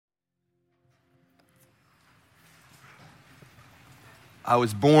I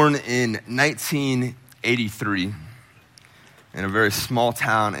was born in 1983 in a very small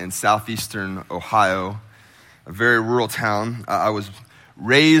town in southeastern Ohio, a very rural town. I was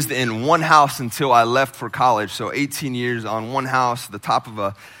raised in one house until I left for college, so 18 years on one house, the top of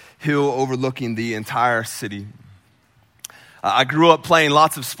a hill overlooking the entire city. I grew up playing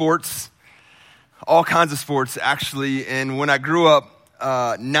lots of sports, all kinds of sports actually, and when I grew up,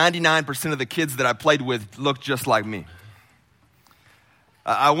 99% of the kids that I played with looked just like me.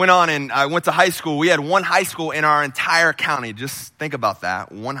 I went to high school. We had one high school in our entire county. Just think about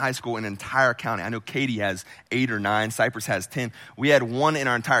that. One high school in an entire county. I know Katy has 8 or 9. Cypress has 10. We had one in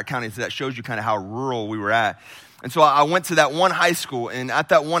our entire county, so that shows you kind of how rural we were at. And so I went to that one high school, and at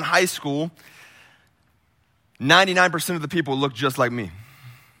that one high school, 99% of the people looked just like me.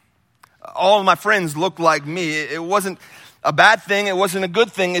 All of my friends looked like me. It wasn't a bad thing. It wasn't a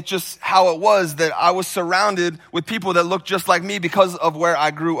good thing. It's just how it was that I was surrounded with people that looked just like me because of where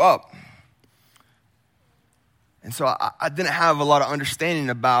I grew up. And so I didn't have a lot of understanding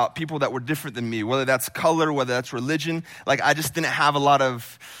about people that were different than me, whether that's color, whether that's religion. Like, I just didn't have a lot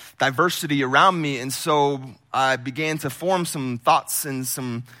of diversity around me. And so I began to form some thoughts and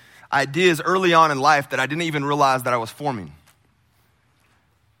some ideas early on in life that I didn't even realize that I was forming.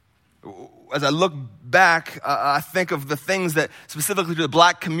 As I look back, I think of the things that specifically to the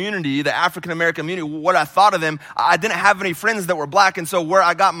black community, the African-American community, what I thought of them. I didn't have any friends that were black, and so where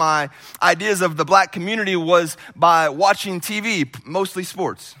I got my ideas of the black community was by watching TV, mostly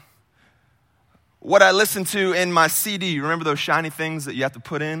sports. What I listened to in my CD, remember those shiny things that you have to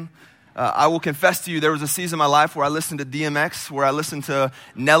put in? I will confess to you, there was a season of my life where I listened to DMX, where I listened to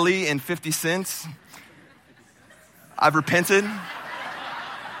Nelly and 50 Cent. I've repented.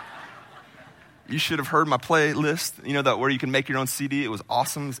 You should have heard my playlist, you know, that where you can make your own CD. It was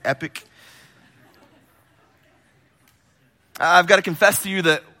awesome. It was epic. I've got to confess to you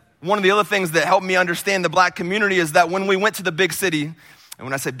that one of the other things that helped me understand the black community is that when we went to the big city, and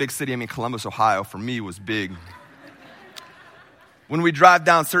when I say big city, I mean Columbus, Ohio, for me was big. When we drive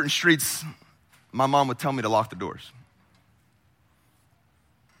down certain streets, my mom would tell me to lock the doors.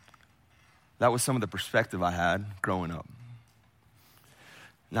 That was some of the perspective I had growing up.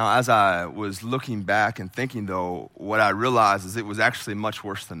 Now, as I was looking back and thinking, though, what I realized is it was actually much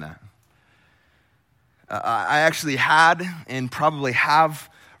worse than that. I actually had and probably have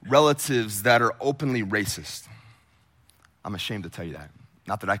relatives that are openly racist. I'm ashamed to tell you that.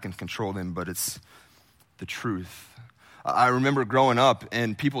 Not that I can control them, but it's the truth. I remember growing up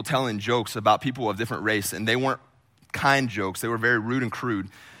and people telling jokes about people of different race, and they weren't kind jokes. They were very rude and crude.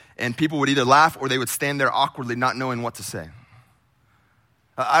 And people would either laugh or they would stand there awkwardly not knowing what to say.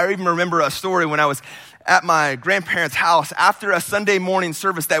 I even remember a story when I was at my grandparents' house after a Sunday morning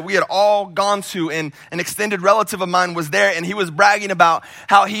service that we had all gone to, and an extended relative of mine was there, and he was bragging about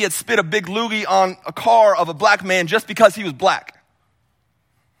how he had spit a big loogie on a car of a black man just because he was black.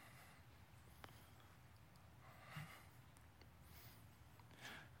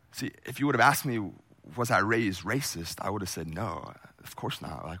 See, if you would have asked me, was I raised racist, I would have said, no, of course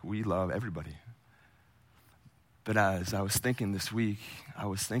not. Like, we love everybody. But as I was thinking this week, I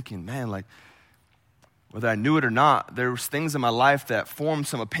was thinking, man, like, whether I knew it or not, there was things in my life that formed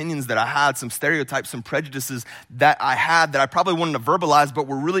some opinions that I had, some stereotypes, some prejudices that I had that I probably wouldn't have verbalized, but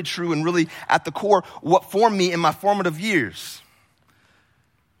were really true and really at the core what formed me in my formative years.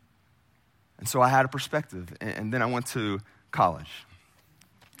 And so I had a perspective, and then I went to college.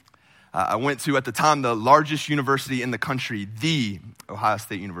 I went to, at the time, the largest university in the country, the Ohio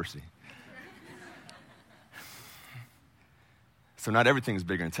State University. So not everything is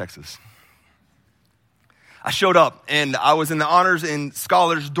bigger in Texas. I showed up, and I was in the honors and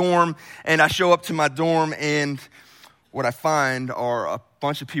scholars dorm, and I show up to my dorm, and what I find are a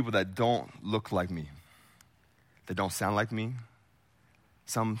bunch of people that don't look like me. They don't sound like me.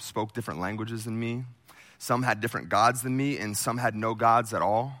 Some spoke different languages than me. Some had different gods than me, and some had no gods at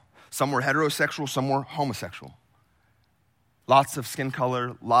all. Some were heterosexual, some were homosexual. Lots of skin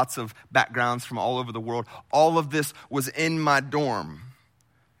color, lots of backgrounds from all over the world. All of this was in my dorm.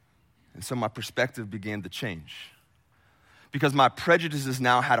 And so my perspective began to change. Because my prejudices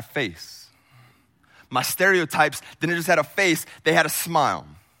now had a face. My stereotypes didn't just have a face, they had a smile.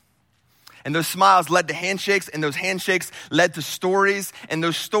 And those smiles led to handshakes, and those handshakes led to stories, and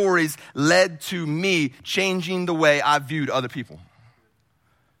those stories led to me changing the way I viewed other people.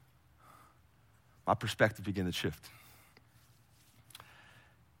 My perspective began to shift.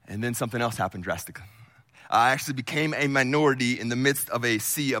 And then something else happened drastically. I actually became a minority in the midst of a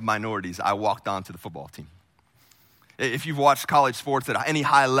sea of minorities. I walked onto the football team. If you've watched college sports at any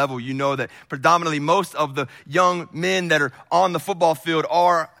high level, you know that predominantly most of the young men that are on the football field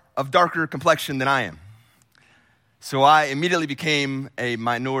are of darker complexion than I am. So I immediately became a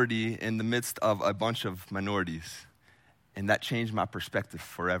minority in the midst of a bunch of minorities, and that changed my perspective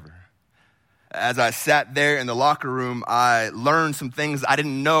forever. As I sat there in the locker room, I learned some things I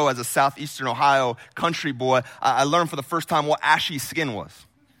didn't know as a southeastern Ohio country boy. I learned for the first time what ashy skin was.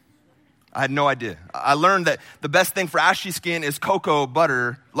 I had no idea. I learned that the best thing for ashy skin is cocoa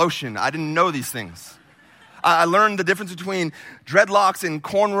butter lotion. I didn't know these things. I learned the difference between dreadlocks and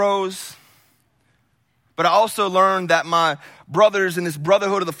cornrows. But I also learned that my brothers in this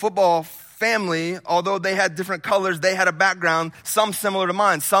brotherhood of the football family, although they had different colors, they had a background, some similar to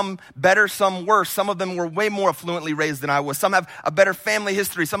mine, some better, some worse. Some of them were way more affluently raised than I was. Some have a better family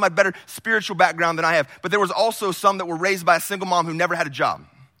history. Some had better spiritual background than I have. But there was also some that were raised by a single mom who never had a job.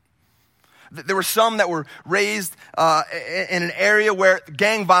 There were some that were raised in an area where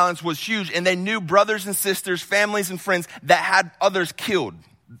gang violence was huge, and they knew brothers and sisters, families and friends that had others killed.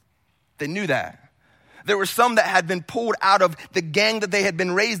 They knew that. There were some that had been pulled out of the gang that they had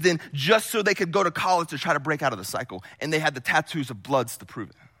been raised in just so they could go to college to try to break out of the cycle, and they had the tattoos of Bloods to prove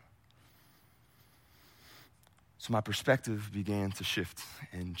it. So my perspective began to shift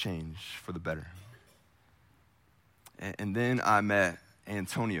and change for the better. And then I met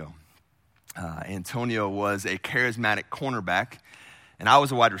Antonio. Antonio was a charismatic cornerback, and I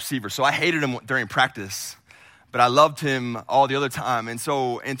was a wide receiver. So I hated him during practice, but I loved him all the other time. And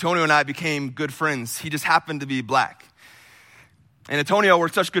so Antonio and I became good friends. He just happened to be black. And Antonio were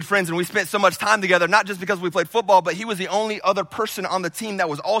such good friends, and we spent so much time together, not just because we played football, but he was the only other person on the team that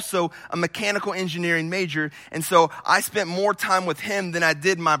was also a mechanical engineering major. And so I spent more time with him than I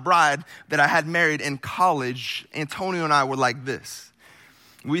did my bride that I had married in college. Antonio and I were like this.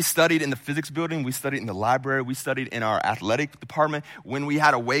 We studied in the physics building. We studied in the library. We studied in our athletic department. When we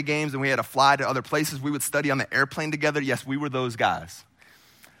had away games and we had to fly to other places, we would study on the airplane together. Yes, we were those guys.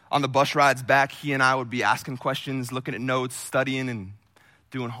 On the bus rides back, he and I would be asking questions, looking at notes, studying and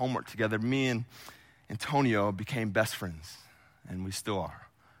doing homework together. Me and Antonio became best friends, and we still are.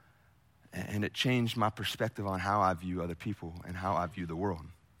 And it changed my perspective on how I view other people and how I view the world.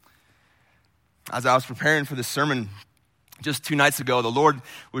 As I was preparing for this sermon, just 2 nights ago, the Lord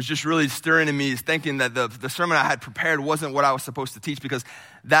was just really stirring in me, thinking that the sermon I had prepared wasn't what I was supposed to teach, because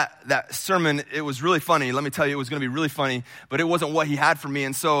that sermon, it was really funny. Let me tell you, it was going to be really funny, but it wasn't what he had for me.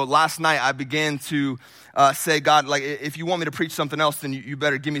 And so last night I began to say, God, like, if you want me to preach something else, then you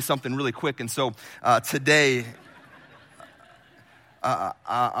better give me something really quick. And so today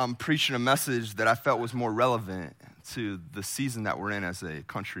I'm preaching a message that I felt was more relevant to the season that we're in as a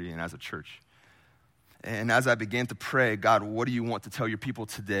country and as a church. And as I began to pray, God, what do you want to tell your people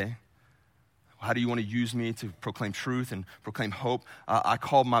today? How do you want to use me to proclaim truth and proclaim hope? I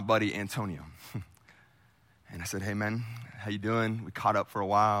called my buddy Antonio. And I said, hey, man, how you doing? We caught up for a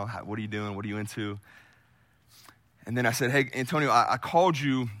while. What are you doing? What are you into? And then I said, hey, Antonio, I called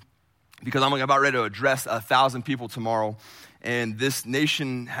you because I'm about ready to address 1,000 people tomorrow. And this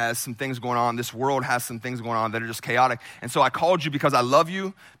nation has some things going on. This world has some things going on that are just chaotic. And so I called you because I love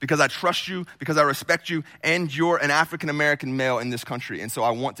you, because I trust you, because I respect you, and you're an African-American male in this country. And so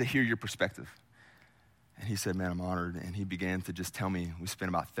I want to hear your perspective. And he said, man, I'm honored. And he began to just tell me. We spent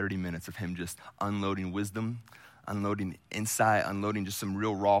about 30 minutes of him just unloading wisdom, unloading insight, unloading just some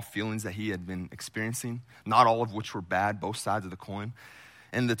real raw feelings that he had been experiencing, not all of which were bad, both sides of the coin.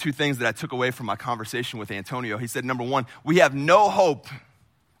 And the 2 things that I took away from my conversation with Antonio, he said, number 1, we have no hope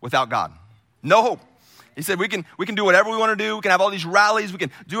without God. No hope. He said, we can do whatever we want to do. We can have all these rallies. We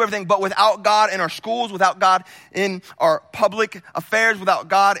can do everything. But without God in our schools, without God in our public affairs, without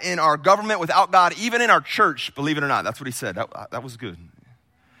God in our government, without God even in our church, believe it or not, that's what he said. That was good.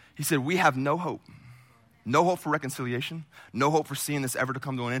 He said, we have no hope. No hope for reconciliation. No hope for seeing this ever to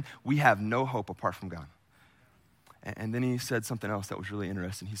come to an end. We have no hope apart from God. And then he said something else that was really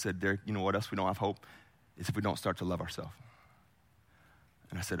interesting. He said, Derek, you know what else we don't have hope? Is if we don't start to love ourselves.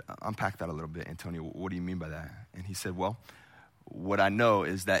 And I said, unpack that a little bit, Antonio. What do you mean by that? And he said, well, what I know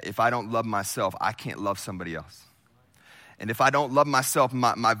is that if I don't love myself, I can't love somebody else. And if I don't love myself,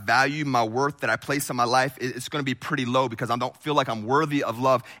 my value, my worth that I place on my life, it's going to be pretty low because I don't feel like I'm worthy of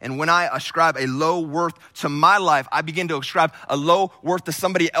love. And when I ascribe a low worth to my life, I begin to ascribe a low worth to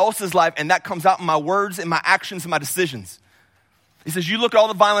somebody else's life, and that comes out in my words, in my actions, and my decisions. He says, you look at all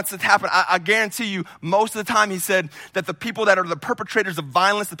the violence that's happened. I guarantee you, most of the time, he said that the people that are the perpetrators of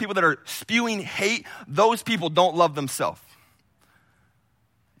violence, the people that are spewing hate, those people don't love themselves.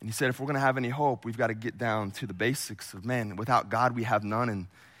 And he said, if we're going to have any hope, we've got to get down to the basics of, man, without God, we have none. And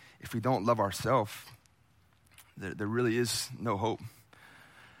if we don't love ourselves, There really is no hope.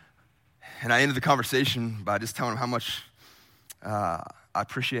 And I ended the conversation by just telling him how much I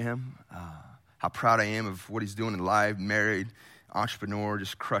appreciate him, how proud I am of what he's doing in life, married, entrepreneur,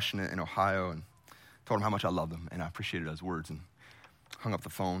 just crushing it in Ohio, and told him how much I loved him, and I appreciated those words, and hung up the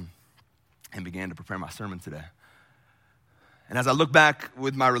phone and began to prepare my sermon today. And as I look back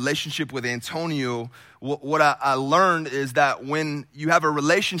with my relationship with Antonio, what I learned is that when you have a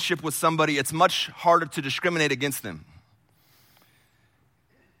relationship with somebody, it's much harder to discriminate against them.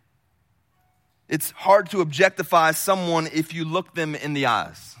 It's hard to objectify someone if you look them in the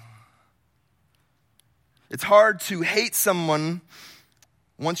eyes. It's hard to hate someone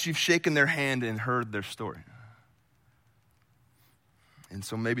once you've shaken their hand and heard their story. And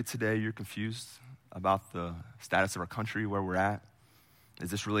so maybe today you're confused about the status of our country, where we're at.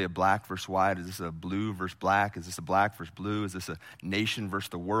 Is this really a black versus white? Is this a blue versus black? Is this a black versus blue? Is this a nation versus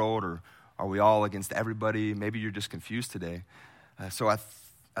the world? Or are we all against everybody? Maybe you're just confused today.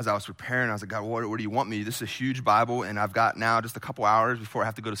 As I was preparing, I was like, God, what do you want me? This is a huge Bible, and I've got now just a couple hours before I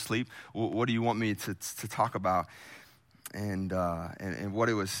have to go to sleep. What do you want me to talk about? And what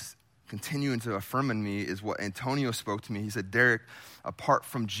it was continuing to affirm in me is what Antonio spoke to me. He said, Derek, apart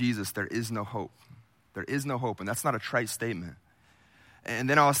from Jesus, there is no hope. There is no hope, and that's not a trite statement. And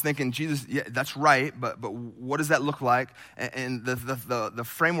then I was thinking, Jesus, yeah, that's right, but what does that look like? And the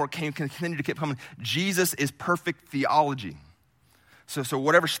framework continued to keep coming. Jesus is perfect theology. So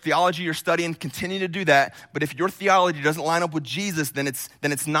whatever theology you're studying, continue to do that. But if your theology doesn't line up with Jesus, then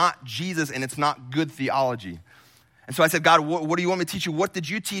it's not Jesus, and it's not good theology. And so I said, God, what do you want me to teach you? What did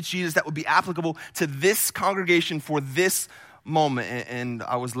you teach Jesus that would be applicable to this congregation for this moment? And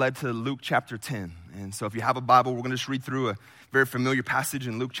I was led to Luke chapter 10. And so if you have a Bible, we're going to just read through a very familiar passage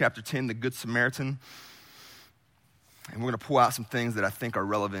in Luke chapter 10, the Good Samaritan. And we're going to pull out some things that I think are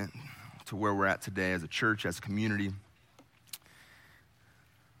relevant to where we're at today as a church, as a community.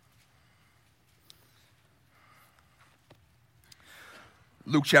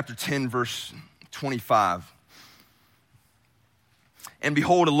 Luke chapter 10, verse 25. And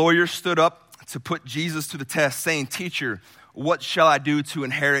behold, a lawyer stood up to put Jesus to the test, saying, Teacher, what shall I do to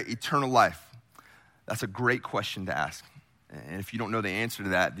inherit eternal life? That's a great question to ask. And if you don't know the answer to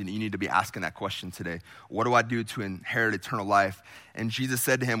that, then you need to be asking that question today. What do I do to inherit eternal life? And Jesus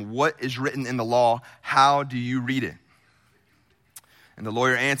said to him, What is written in the law? How do you read it? And the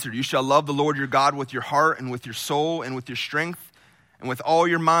lawyer answered, You shall love the Lord your God with your heart and with your soul and with your strength and with all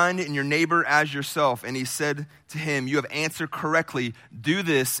your mind, and your neighbor as yourself. And he said to him, You have answered correctly. Do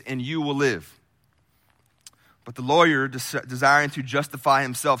this, and you will live. But the lawyer, desiring to justify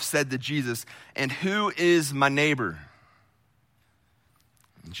himself, said to Jesus, And who is my neighbor?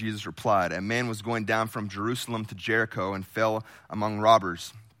 And Jesus replied, A man was going down from Jerusalem to Jericho and fell among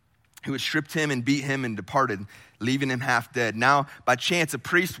robbers, who had stripped him and beat him and departed, leaving him half dead. Now, by chance, a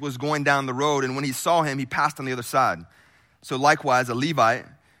priest was going down the road, and when he saw him, he passed on the other side. So likewise, a Levite,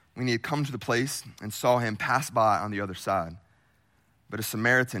 when he had come to the place and saw him, passed by on the other side. But a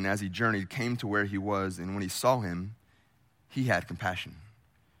Samaritan, as he journeyed, came to where he was, and when he saw him, he had compassion.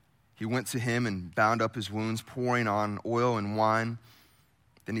 He went to him and bound up his wounds, pouring on oil and wine.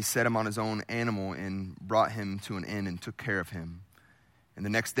 Then he set him on his own animal and brought him to an inn and took care of him. And the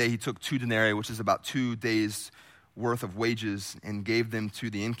next day he took 2 denarii, which is about 2 days' worth of wages, and gave them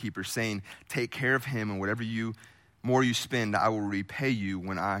to the innkeeper, saying, Take care of him, and whatever more you spend, I will repay you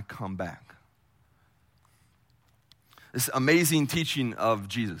when I come back. This amazing teaching of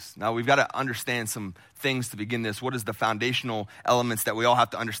Jesus. Now, we've got to understand some things to begin this. What is the foundational elements that we all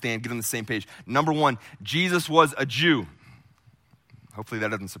have to understand, get on the same page? Number 1, Jesus was a Jew. Hopefully that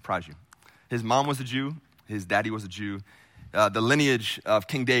doesn't surprise you. His mom was a Jew. His daddy was a Jew. The lineage of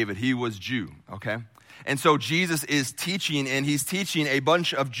King David, he was Jew, okay? And so Jesus is teaching, and he's teaching a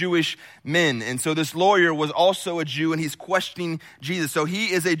bunch of Jewish men. And so this lawyer was also a Jew, and he's questioning Jesus. So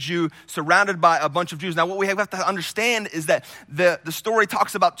he is a Jew surrounded by a bunch of Jews. Now, what we have to understand is that the story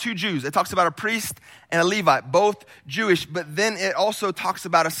talks about 2 Jews. It talks about a priest and a Levite, both Jewish, but then it also talks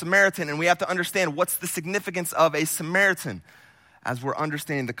about a Samaritan. And we have to understand what's the significance of a Samaritan as we're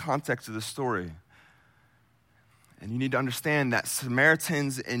understanding the context of the story. And you need to understand that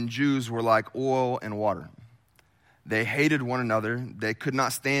Samaritans and Jews were like oil and water. They hated one another. They could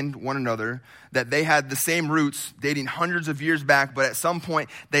not stand one another. That they had the same roots dating hundreds of years back, but at some point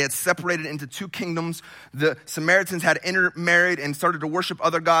they had separated into 2 kingdoms. The Samaritans had intermarried and started to worship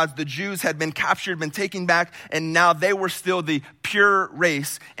other gods. The Jews had been captured, been taken back, and now they were still the pure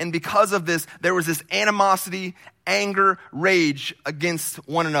race. And because of this, there was this animosity anger, rage against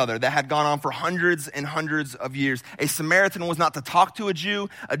one another that had gone on for hundreds and hundreds of years. A Samaritan was not to talk to a Jew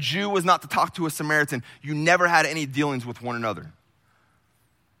was not to talk to a Samaritan. You never had any dealings with one another.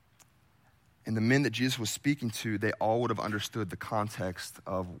 And the men that Jesus was speaking to, they all would have understood the context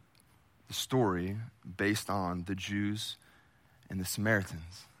of the story based on the Jews and the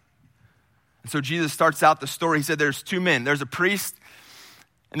Samaritans. And so Jesus starts out the story. He said there's two men. There's a priest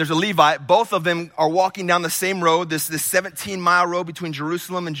and there's a Levite. Both of them are walking down the same road, this 17-mile road between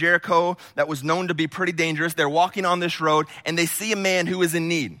Jerusalem and Jericho that was known to be pretty dangerous. They're walking on this road, and they see a man who is in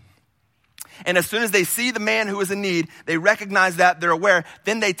need. And as soon as they see the man who is in need, they recognize that, they're aware.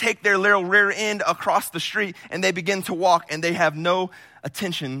 Then they take their little rear end across the street, and they begin to walk, and they have no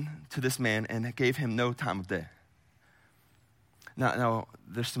attention to this man and gave him no time of day. Now,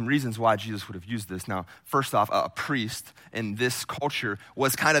 there's some reasons why Jesus would have used this. Now, first off, a priest in this culture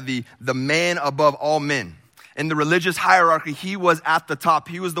was kind of the man above all men. In the religious hierarchy, he was at the top.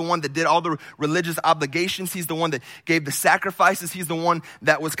 He was the one that did all the religious obligations. He's the one that gave the sacrifices. He's the one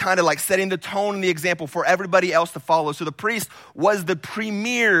that was kind of like setting the tone and the example for everybody else to follow. So the priest was the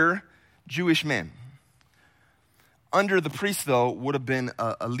premier Jewish man. Under the priest, though, would have been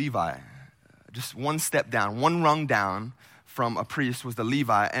a Levi. Just one step down, one rung down from a priest was the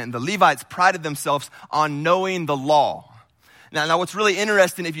Levi. And the Levites prided themselves on knowing the law. Now, what's really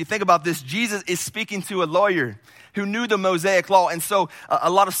interesting, if you think about this, Jesus is speaking to a lawyer who knew the Mosaic law. And so a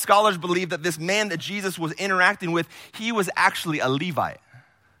lot of scholars believe that this man that Jesus was interacting with, he was actually a Levite.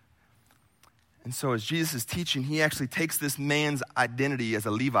 And so as Jesus is teaching, he actually takes this man's identity as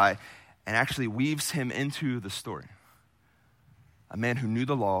a Levite and actually weaves him into the story. A man who knew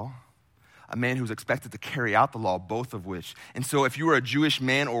the law, a man who was expected to carry out the law, both of which. And so if you were a Jewish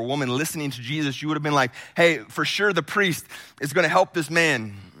man or woman listening to Jesus, you would have been like, hey, for sure the priest is going to help this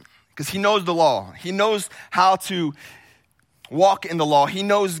man because he knows the law. He knows how to walk in the law. He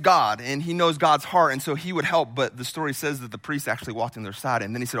knows God and he knows God's heart. And so he would help. But the story says that the priest actually walked on their side.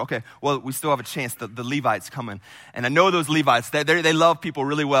 And then he said, okay, well, we still have a chance. The Levites coming. And I know those Levites, they love people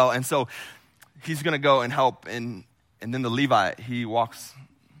really well. And so he's going to go and help. And then the Levite, he walks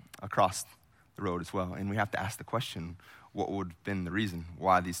across the road as well. And we have to ask the question, what would have been the reason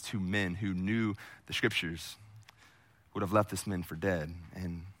why these two men who knew the scriptures would have left this man for dead?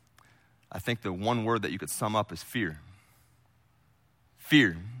 And I think the one word that you could sum up is fear.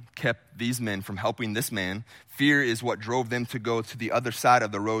 Fear kept these men from helping this man. Fear is what drove them to go to the other side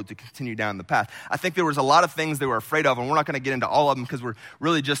of the road to continue down the path. I think there was a lot of things they were afraid of, and we're not going to get into all of them because we're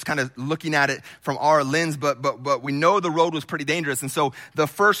really just kind of looking at it from our lens, but we know the road was pretty dangerous. And so the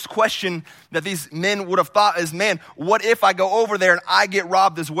first question that these men would have thought is, man, what if I go over there and I get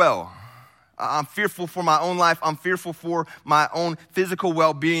robbed as well? I'm fearful for my own life. I'm fearful for my own physical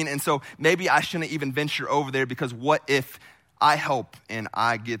well-being. And so maybe I shouldn't even venture over there because what if I help and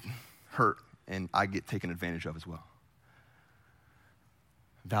I get hurt and I get taken advantage of as well?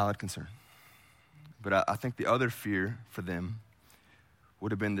 Valid concern. But I think the other fear for them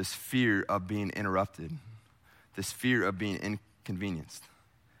would have been this fear of being interrupted, this fear of being inconvenienced.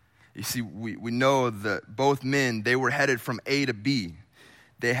 You see, we know that both men, they were headed from A to B.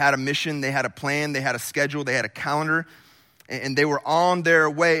 They had a mission, they had a plan, they had a schedule, they had a calendar, and they were on their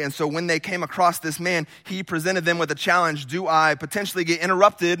way. And so when they came across this man, he presented them with a challenge. Do I potentially get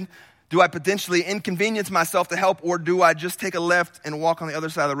interrupted? Do I potentially inconvenience myself to help? Or do I just take a left and walk on the other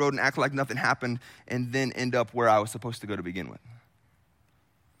side of the road and act like nothing happened and then end up where I was supposed to go to begin with?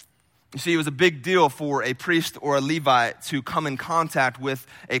 You see, it was a big deal for a priest or a Levite to come in contact with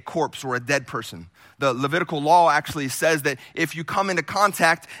a corpse or a dead person. The Levitical law actually says that if you come into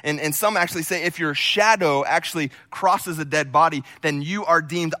contact, and some actually say if your shadow actually crosses a dead body, then you are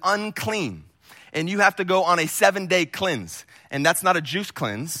deemed unclean. And you have to go on a 7-day cleanse. And that's not a juice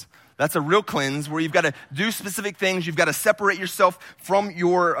cleanse. That's a real cleanse where you've got to do specific things. You've got to separate yourself from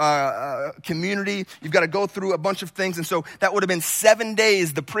your community. You've got to go through a bunch of things. And so that would have been 7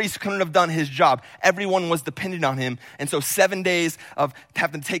 days the priest couldn't have done his job. Everyone was dependent on him. And so 7 days of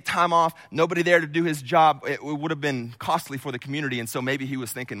having to take time off, nobody there to do his job, it would have been costly for the community. And so maybe he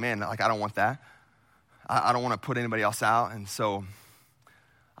was thinking, man, like I don't want that. I don't want to put anybody else out. And so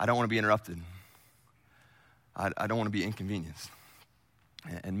I don't want to be interrupted. I don't want to be inconvenienced.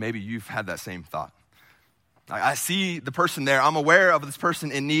 And maybe you've had that same thought. I see the person there. I'm aware of this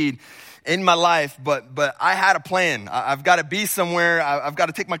person in need in my life, but I had a plan. I've got to be somewhere. I've got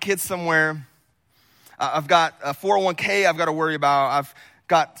to take my kids somewhere. I've got a 401k I've got to worry about. I've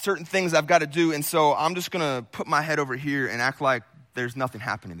got certain things I've got to do. And so I'm just going to put my head over here and act like there's nothing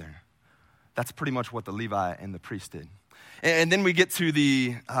happening there. That's pretty much what the Levi and the priest did. And then we get to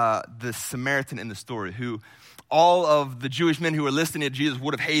the Samaritan in the story who all of the Jewish men who were listening to Jesus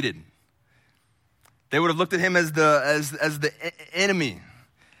would have hated. They would have looked at him as the enemy.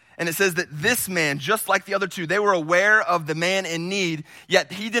 And it says that this man, just like the other two, they were aware of the man in need,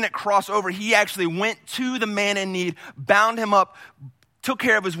 yet he didn't cross over. He actually went to the man in need, bound him up, took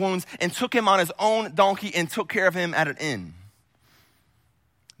care of his wounds, and took him on his own donkey and took care of him at an inn.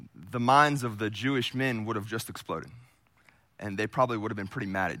 The minds of the Jewish men would have just exploded. And they probably would have been pretty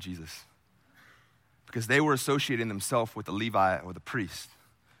mad at Jesus, because they were associating themselves with the Levite or the priest.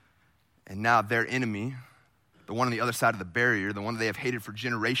 And now their enemy, the one on the other side of the barrier, the one that they have hated for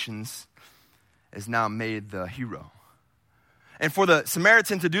generations, is now made the hero. And for the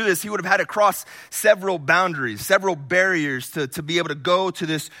Samaritan to do this, he would have had to cross several boundaries, several barriers to be able to go to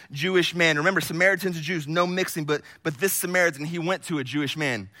this Jewish man. Remember, Samaritans and Jews, no mixing, but this Samaritan, he went to a Jewish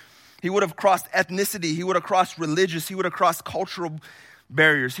man. He would have crossed ethnicity. He would have crossed religious. He would have crossed cultural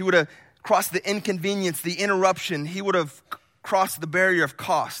barriers. He would have crossed the inconvenience, the interruption. He would have crossed the barrier of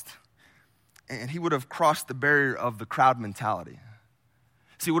cost. And he would have crossed the barrier of the crowd mentality.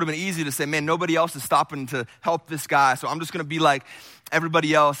 See, it would have been easy to say, man, nobody else is stopping to help this guy, so I'm just going to be like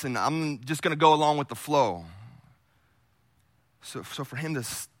everybody else, and I'm just going to go along with the flow. So for him to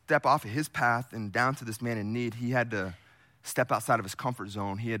step off of his path and down to this man in need, he had to step outside of his comfort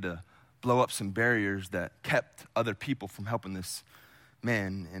zone. He had to blow up some barriers that kept other people from helping this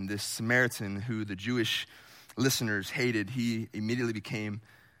man. And this Samaritan, who the Jewish listeners hated, he immediately became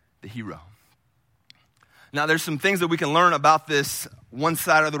the hero. Now, there's some things that we can learn about this one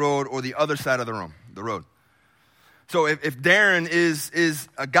side of the road or the other side of the road. So if Darren is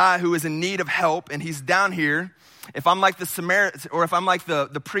a guy who is in need of help and he's down here, if I'm like the Samaritan, or if I'm like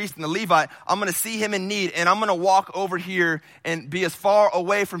the priest and the Levite, I'm going to see him in need, and I'm going to walk over here and be as far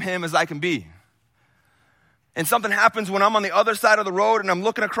away from him as I can be. And something happens when I'm on the other side of the road and I'm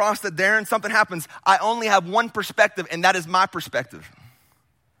looking across at Darren. Something happens. I only have one perspective, and that is my perspective.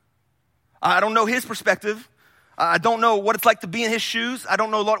 I don't know his perspective. I don't know what it's like to be in his shoes. I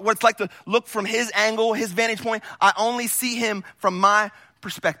don't know what it's like to look from his angle, his vantage point. I only see him from my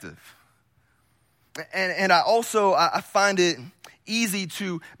perspective. And I find it easy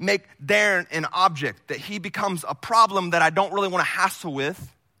to make Darren an object, that he becomes a problem that I don't really want to hassle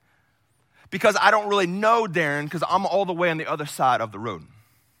with, because I don't really know Darren, because I'm all the way on the other side of the road.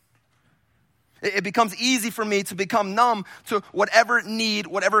 It becomes easy for me to become numb to whatever need,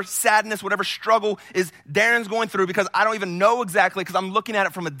 whatever sadness, whatever struggle is Darren's going through, because I don't even know exactly, because I'm looking at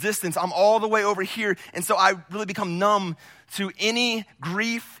it from a distance. I'm all the way over here. And so I really become numb to any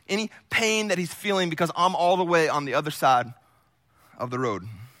grief, any pain that he's feeling, because I'm all the way on the other side of the road.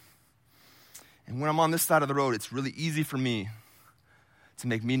 And when I'm on this side of the road, it's really easy for me to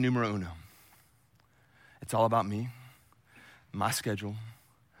make me numero uno. It's all about me, my schedule,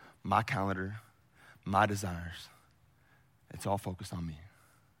 my calendar, my desires. It's all focused on me.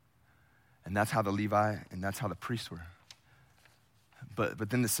 And that's how the Levi and that's how the priests were. But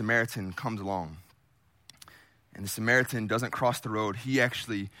then the Samaritan comes along. And the Samaritan doesn't cross the road. He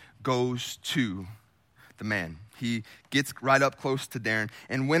actually goes to the man. He gets right up close to Darren.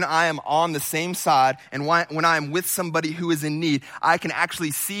 And when I am on the same side and when I am with somebody who is in need, I can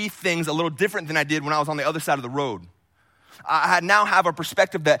actually see things a little different than I did when I was on the other side of the road. I now have a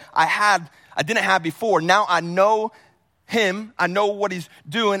perspective that I didn't have before. Now I know him, I know what he's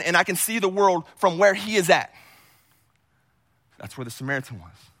doing, and I can see the world from where he is at. That's where the Samaritan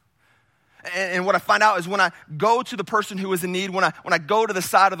was. And what I find out is when I go to the person who is in need, when I go to the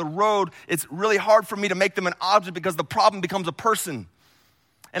side of the road, it's really hard for me to make them an object, because the problem becomes a person.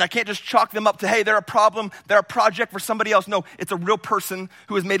 And I can't just chalk them up to, hey, they're a problem, they're a project for somebody else. No, it's a real person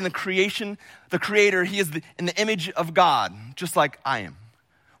who is made in the creation, the creator. He is in the image of God, just like I am,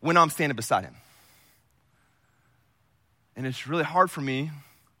 when I'm standing beside him. And it's really hard for me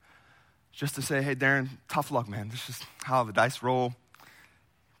just to say, hey, Darren, tough luck, man. This is how the dice roll.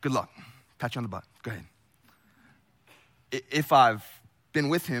 Good luck. Pat you on the butt. Go ahead. If I've been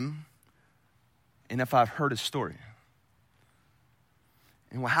with him and if I've heard his story.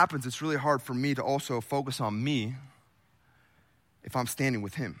 And what happens, it's really hard for me to also focus on me if I'm standing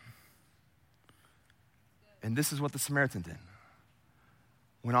with him. And this is what the Samaritan did.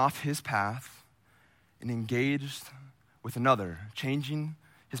 Went off his path and engaged with another, changing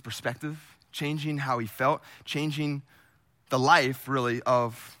his perspective, changing how he felt, changing the life, really,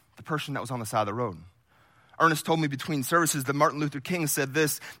 of the person that was on the side of the road. Ernest told me between services that Martin Luther King said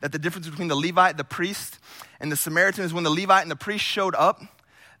this, that the difference between the Levite, the priest, and the Samaritan is when the Levite and the priest showed up,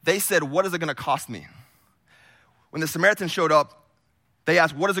 they said, what is it going to cost me? When the Samaritan showed up, they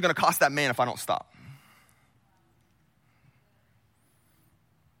asked, what is it going to cost that man if I don't stop?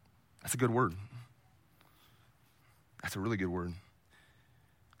 That's a good word. That's a really good word.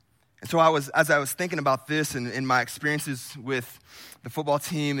 And so as I was thinking about this and in my experiences with the football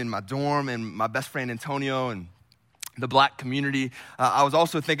team and my dorm and my best friend Antonio and the black community, I was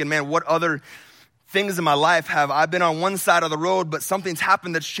also thinking, man, what other things in my life have I been on one side of the road, but something's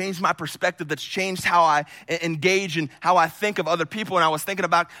happened that's changed my perspective, that's changed how I engage and how I think of other people. And I was thinking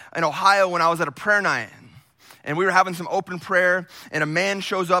about in Ohio when I was at a prayer night. And we were having some open prayer, and a man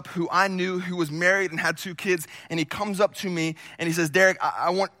shows up who I knew, who was married and had 2 kids, and he comes up to me, and he says, Derek, I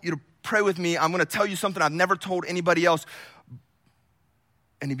want you to pray with me. I'm going to tell you something I've never told anybody else.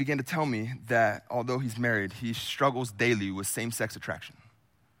 And he began to tell me that although he's married, he struggles daily with same-sex attraction.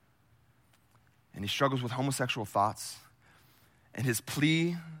 And he struggles with homosexual thoughts. And his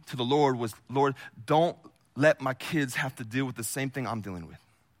plea to the Lord was, Lord, don't let my kids have to deal with the same thing I'm dealing with.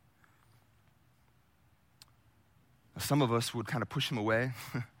 Some of us would kind of push him away.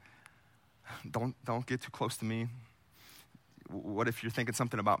 Don't get too close to me. What if you're thinking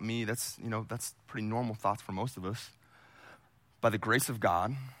something about me? That's pretty normal thoughts for most of us. By the grace of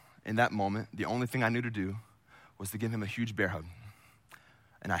God, in that moment, the only thing I knew to do was to give him a huge bear hug.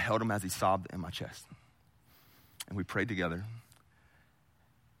 And I held him as he sobbed in my chest. And we prayed together.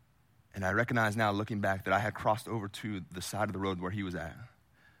 And I recognize now, looking back, that I had crossed over to the side of the road where he was at.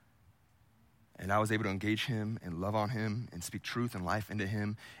 And I was able to engage him and love on him and speak truth and life into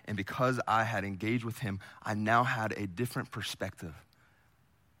him. And because I had engaged with him, I now had a different perspective.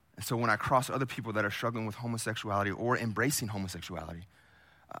 And so when I cross other people that are struggling with homosexuality or embracing homosexuality,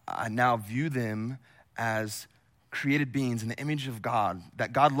 I now view them as created beings in the image of God,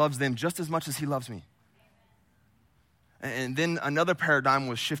 that God loves them just as much as he loves me. And then another paradigm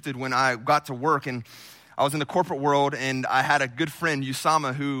was shifted when I got to work, and I was in the corporate world, and I had a good friend,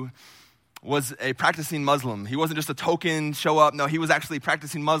 Usama, who was a practicing Muslim. He wasn't just a token show up. No, he was actually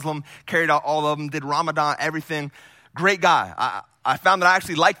practicing Muslim, carried out all of them, did Ramadan, everything. Great guy. I found that I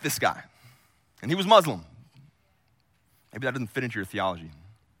actually liked this guy. And he was Muslim. Maybe that doesn't fit into your theology.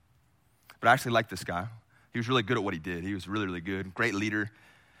 But I actually liked this guy. He was really good at what he did. He was really, really good. Great leader.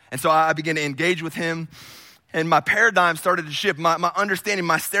 And so I began to engage with him. And my paradigm started to shift. My understanding,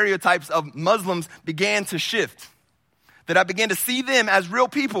 my stereotypes of Muslims began to shift. That I began to see them as real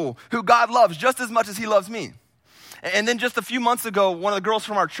people who God loves just as much as he loves me. And then just a few months ago, one of the girls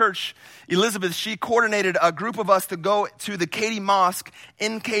from our church, Elizabeth, she coordinated a group of us to go to the Katy Mosque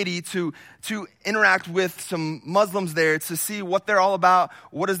in Katy to interact with some Muslims there to see what they're all about,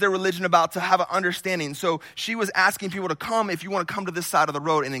 what is their religion about, to have an understanding. So she was asking people to come, if you want to come to this side of the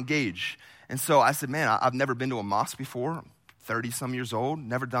road and engage. And so I said, man, I've never been to a mosque before, 30-some years old,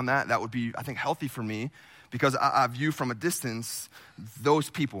 never done that. That would be, I think, healthy for me. Because I view from a distance those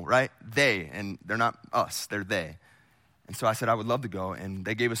people, right? They, and they're not us, they're they. And so I said I would love to go, and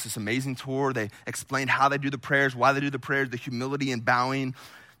they gave us this amazing tour. They explained how they do the prayers, why they do the prayers, the humility and bowing,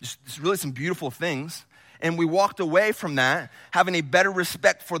 just really some beautiful things. And we walked away from that having a better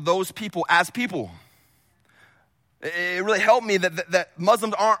respect for those people as people. It really helped me that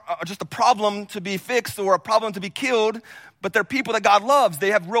Muslims aren't just a problem to be fixed or a problem to be killed, but they're people that God loves.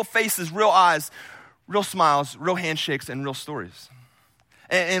 They have real faces, real eyes, real smiles, real handshakes, and real stories.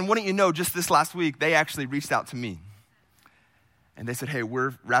 And wouldn't you know, just this last week, they actually reached out to me. And they said, hey,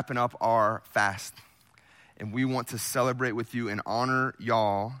 we're wrapping up our fast, and we want to celebrate with you and honor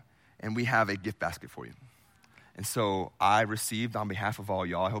y'all, and we have a gift basket for you. And so I received, on behalf of all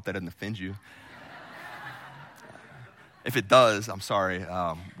y'all, I hope that doesn't offend you. If it does, I'm sorry.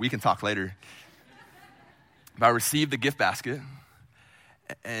 We can talk later. But I received the gift basket,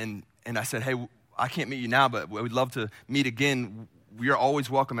 and I said, hey, I can't meet you now, but we'd love to meet again. We are always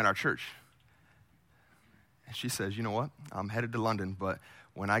welcome at our church. And she says, you know what? I'm headed to London, but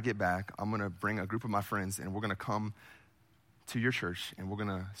when I get back, I'm going to bring a group of my friends, and we're going to come to your church, and we're going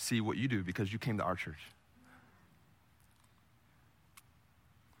to see what you do because you came to our church.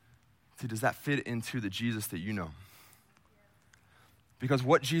 See, does that fit into the Jesus that you know? Because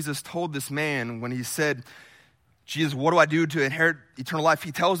what Jesus told this man when he said, Jesus, what do I do to inherit eternal life?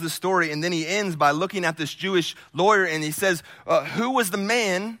 He tells this story, and then he ends by looking at this Jewish lawyer, and he says, who was the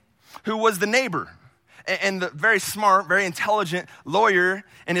man who was the neighbor? And the very smart, very intelligent lawyer,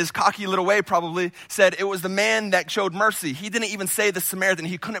 in his cocky little way probably, said it was the man that showed mercy. He didn't even say the Samaritan.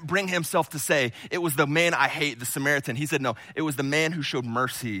 He couldn't bring himself to say, it was the man I hate, the Samaritan. He said, no, it was the man who showed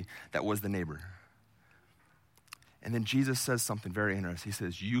mercy that was the neighbor. And then Jesus says something very interesting. He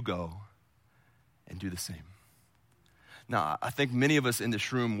says, you go and do the same. Now, I think many of us in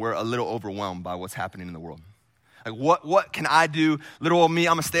this room, we're a little overwhelmed by what's happening in the world. Like what can I do? Little old me,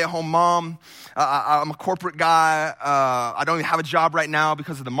 I'm a stay-at-home mom. I'm a corporate guy. I don't even have a job right now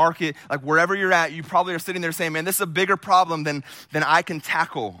because of the market. Like wherever you're at, you probably are sitting there saying, man, this is a bigger problem than I can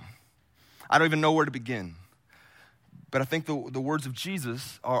tackle. I don't even know where to begin. But I think the words of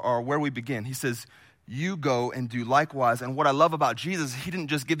Jesus are where we begin. He says, you go and do likewise. And what I love about Jesus, he didn't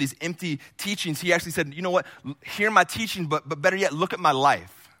just give these empty teachings. He actually said, you know what, hear my teaching, but better yet, look at my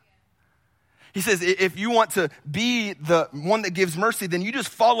life. He says, if you want to be the one that gives mercy, then you just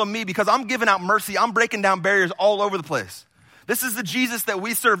follow me because I'm giving out mercy. I'm breaking down barriers all over the place. This is the Jesus that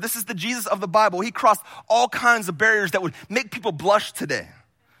we serve. This is the Jesus of the Bible. He crossed all kinds of barriers that would make people blush today.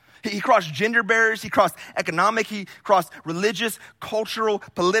 He crossed gender barriers. He crossed economic. He crossed religious, cultural,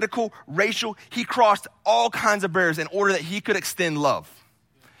 political, racial. He crossed all kinds of barriers in order that he could extend love.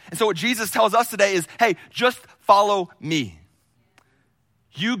 And so what Jesus tells us today is, hey, just follow me.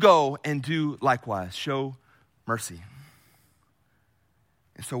 You go and do likewise. Show mercy.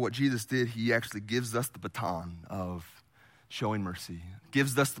 And so what Jesus did, he actually gives us the baton of showing mercy.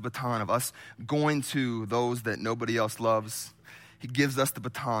 Gives us the baton of us going to those that nobody else loves. He gives us the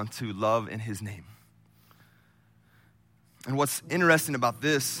baton to love in his name. And what's interesting about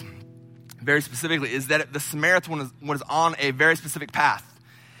this, very specifically, is that the Samaritan was on a very specific path.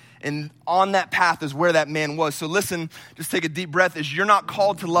 And on that path is where that man was. So listen, just take a deep breath, is you're not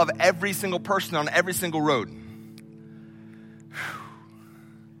called to love every single person on every single road.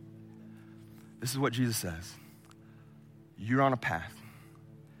 This is what Jesus says. You're on a path.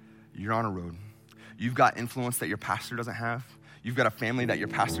 You're on a road. You've got influence that your pastor doesn't have. You've got a family that your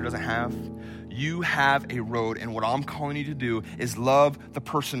pastor doesn't have. You have a road, and what I'm calling you to do is love the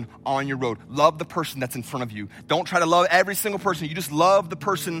person on your road. Love the person that's in front of you. Don't try to love every single person. You just love the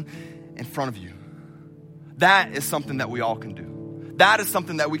person in front of you. That is something that we all can do. That is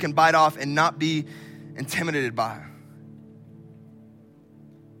something that we can bite off and not be intimidated by.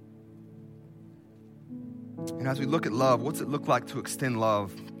 And as we look at love, what's it look like to extend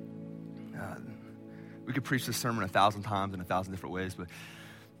love? We could preach this sermon 1,000 times in 1,000 different ways, but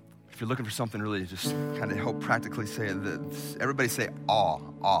if you're looking for something really just kind of help practically say it, everybody say awe.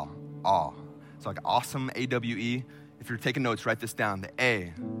 It's like awesome, A-W-E. If you're taking notes, write this down. The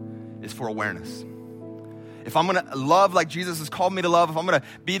A is for awareness. If I'm going to love like Jesus has called me to love, if I'm going to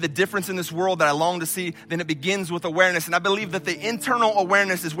be the difference in this world that I long to see, then it begins with awareness. And I believe that the internal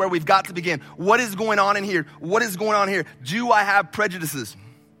awareness is where we've got to begin. What is going on in here? What is going on here? Do I have prejudices?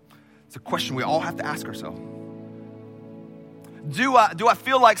 It's a question we all have to ask ourselves. Do I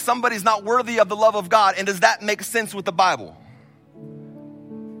feel like somebody's not worthy of the love of God? And does that make sense with the Bible?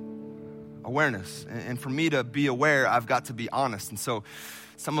 Awareness. And for me to be aware, I've got to be honest. And so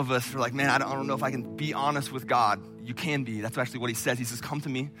some of us are like, man, I don't know if I can be honest with God. You can be. That's actually what he says. He says, come to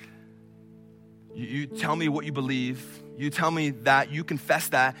me. You tell me what you believe. You tell me that. You confess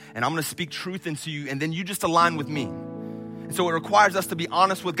that. And I'm going to speak truth into you. And then you just align with me. And so it requires us to be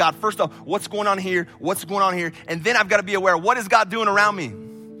honest with God. First off, what's going on here? What's going on here? And then I've got to be aware, what is God doing around me?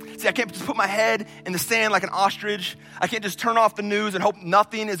 See, I can't just put my head in the sand like an ostrich. I can't just turn off the news and hope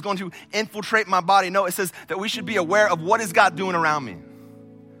nothing is going to infiltrate my body. No, it says that we should be aware of what is God doing around me.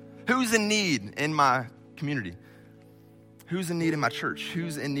 Who's in need in my community? Who's in need in my church?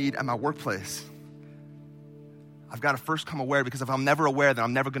 Who's in need at my workplace? I've got to first come aware, because if I'm never aware, then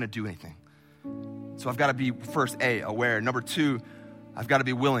I'm never going to do anything. So I've got to be, first, aware. Number two, I've got to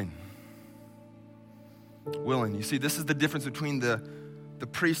be willing. Willing. You see, this is the difference between the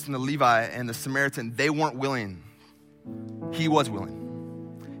priest and the Levi and the Samaritan. They weren't willing. He was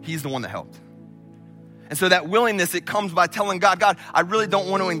willing. He's the one that helped. And so that willingness, it comes by telling God, I really don't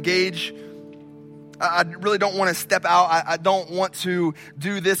want to engage. I really don't want to step out. I don't want to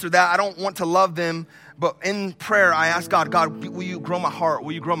do this or that. I don't want to love them. But in prayer, I ask God, will you grow my heart?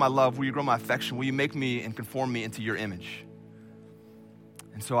 Will you grow my love? Will you grow my affection? Will you make me and conform me into your image?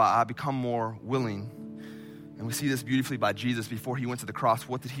 And so I become more willing. And we see this beautifully by Jesus. Before he went to the cross,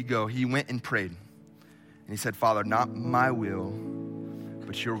 what did he go? He went and prayed. And he said, Father, not my will,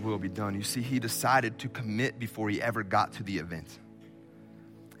 but your will be done. You see, he decided to commit before he ever got to the event.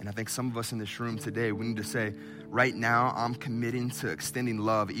 And I think some of us in this room today, we need to say, right now, I'm committing to extending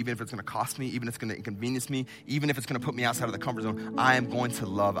love, even if it's going to cost me, even if it's going to inconvenience me, even if it's going to put me outside of the comfort zone. I am going to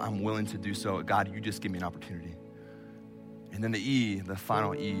love. I'm willing to do so. God, you just give me an opportunity. And then the E, the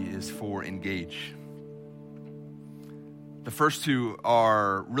final E, is for engage. The first two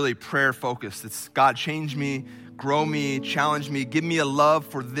are really prayer focused. It's God, change me, grow me, challenge me, give me a love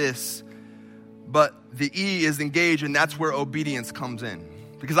for this. But the E is engage, and that's where obedience comes in.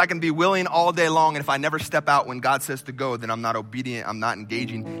 Because I can be willing all day long, and if I never step out when God says to go, then I'm not obedient, I'm not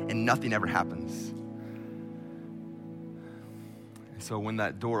engaging, and nothing ever happens. So when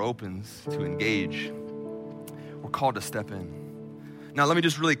that door opens to engage, we're called to step in. Now, let me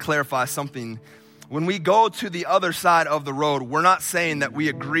just really clarify something. When we go to the other side of the road, we're not saying that we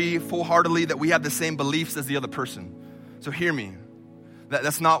agree full-heartedly, that we have the same beliefs as the other person. So hear me.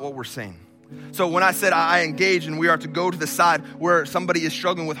 That's not what we're saying. So when I said I engage and we are to go to the side where somebody is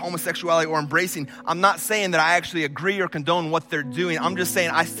struggling with homosexuality or embracing, I'm not saying that I actually agree or condone what they're doing. I'm just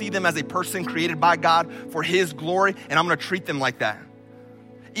saying I see them as a person created by God for His glory, and I'm going to treat them like that,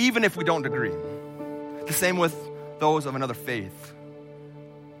 even if we don't agree. The same with those of another faith.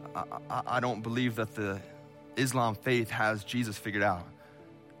 I don't believe that the Islam faith has Jesus figured out,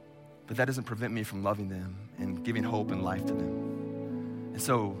 but that doesn't prevent me from loving them and giving hope and life to them. And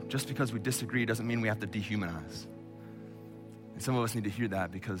so just because we disagree doesn't mean we have to dehumanize. And some of us need to hear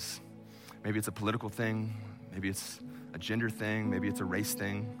that because maybe it's a political thing, maybe it's a gender thing, maybe it's a race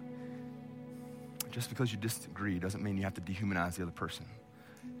thing. Just because you disagree doesn't mean you have to dehumanize the other person.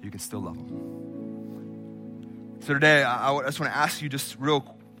 You can still love them. So today, I just want to ask you just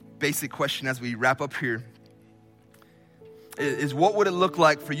real basic question as we wrap up here. Is what would it look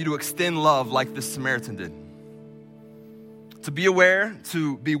like for you to extend love like this Samaritan did? To be aware,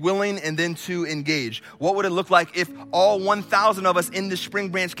 to be willing, and then to engage. What would it look like if all 1,000 of us in the Spring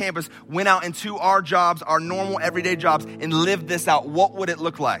Branch campus went out into our jobs, our normal everyday jobs, and lived this out? What would it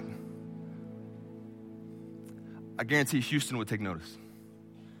look like? I guarantee Houston would take notice.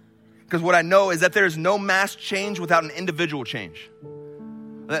 Because what I know is that there is no mass change without an individual change.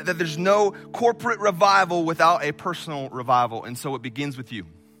 That there's no corporate revival without a personal revival. And so it begins with you.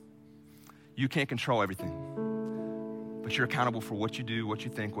 You can't control everything. But you're accountable for what you do, what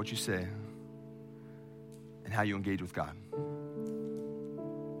you think, what you say, and how you engage with God.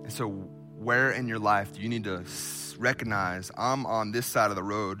 And so where in your life do you need to recognize, I'm on this side of the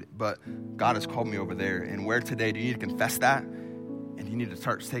road, but God has called me over there? And where today do you need to confess that? And you need to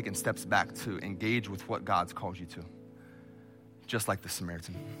start taking steps back to engage with what God's called you to. Just like the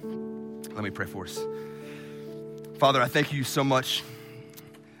Samaritan. Let me pray for us. Father, I thank you so much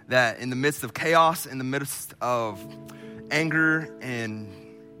that in the midst of chaos, in the midst of anger and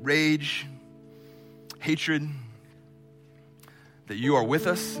rage, hatred, that you are with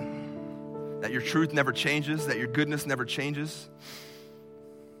us, that your truth never changes, that your goodness never changes.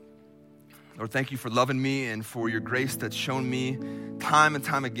 Lord, thank you for loving me and for your grace that's shown me time and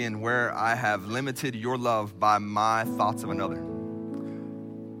time again where I have limited your love by my thoughts of another.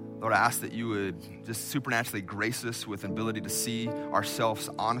 Lord, I ask that you would just supernaturally grace us with an ability to see ourselves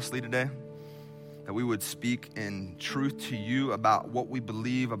honestly today, that we would speak in truth to you about what we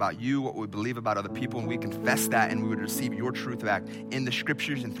believe about you, what we believe about other people, and we confess that, and we would receive your truth back in the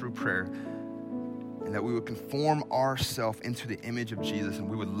scriptures and through prayer, and that we would conform ourselves into the image of Jesus, and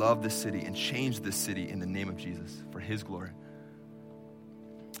we would love this city and change this city in the name of Jesus for his glory.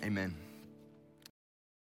 Amen.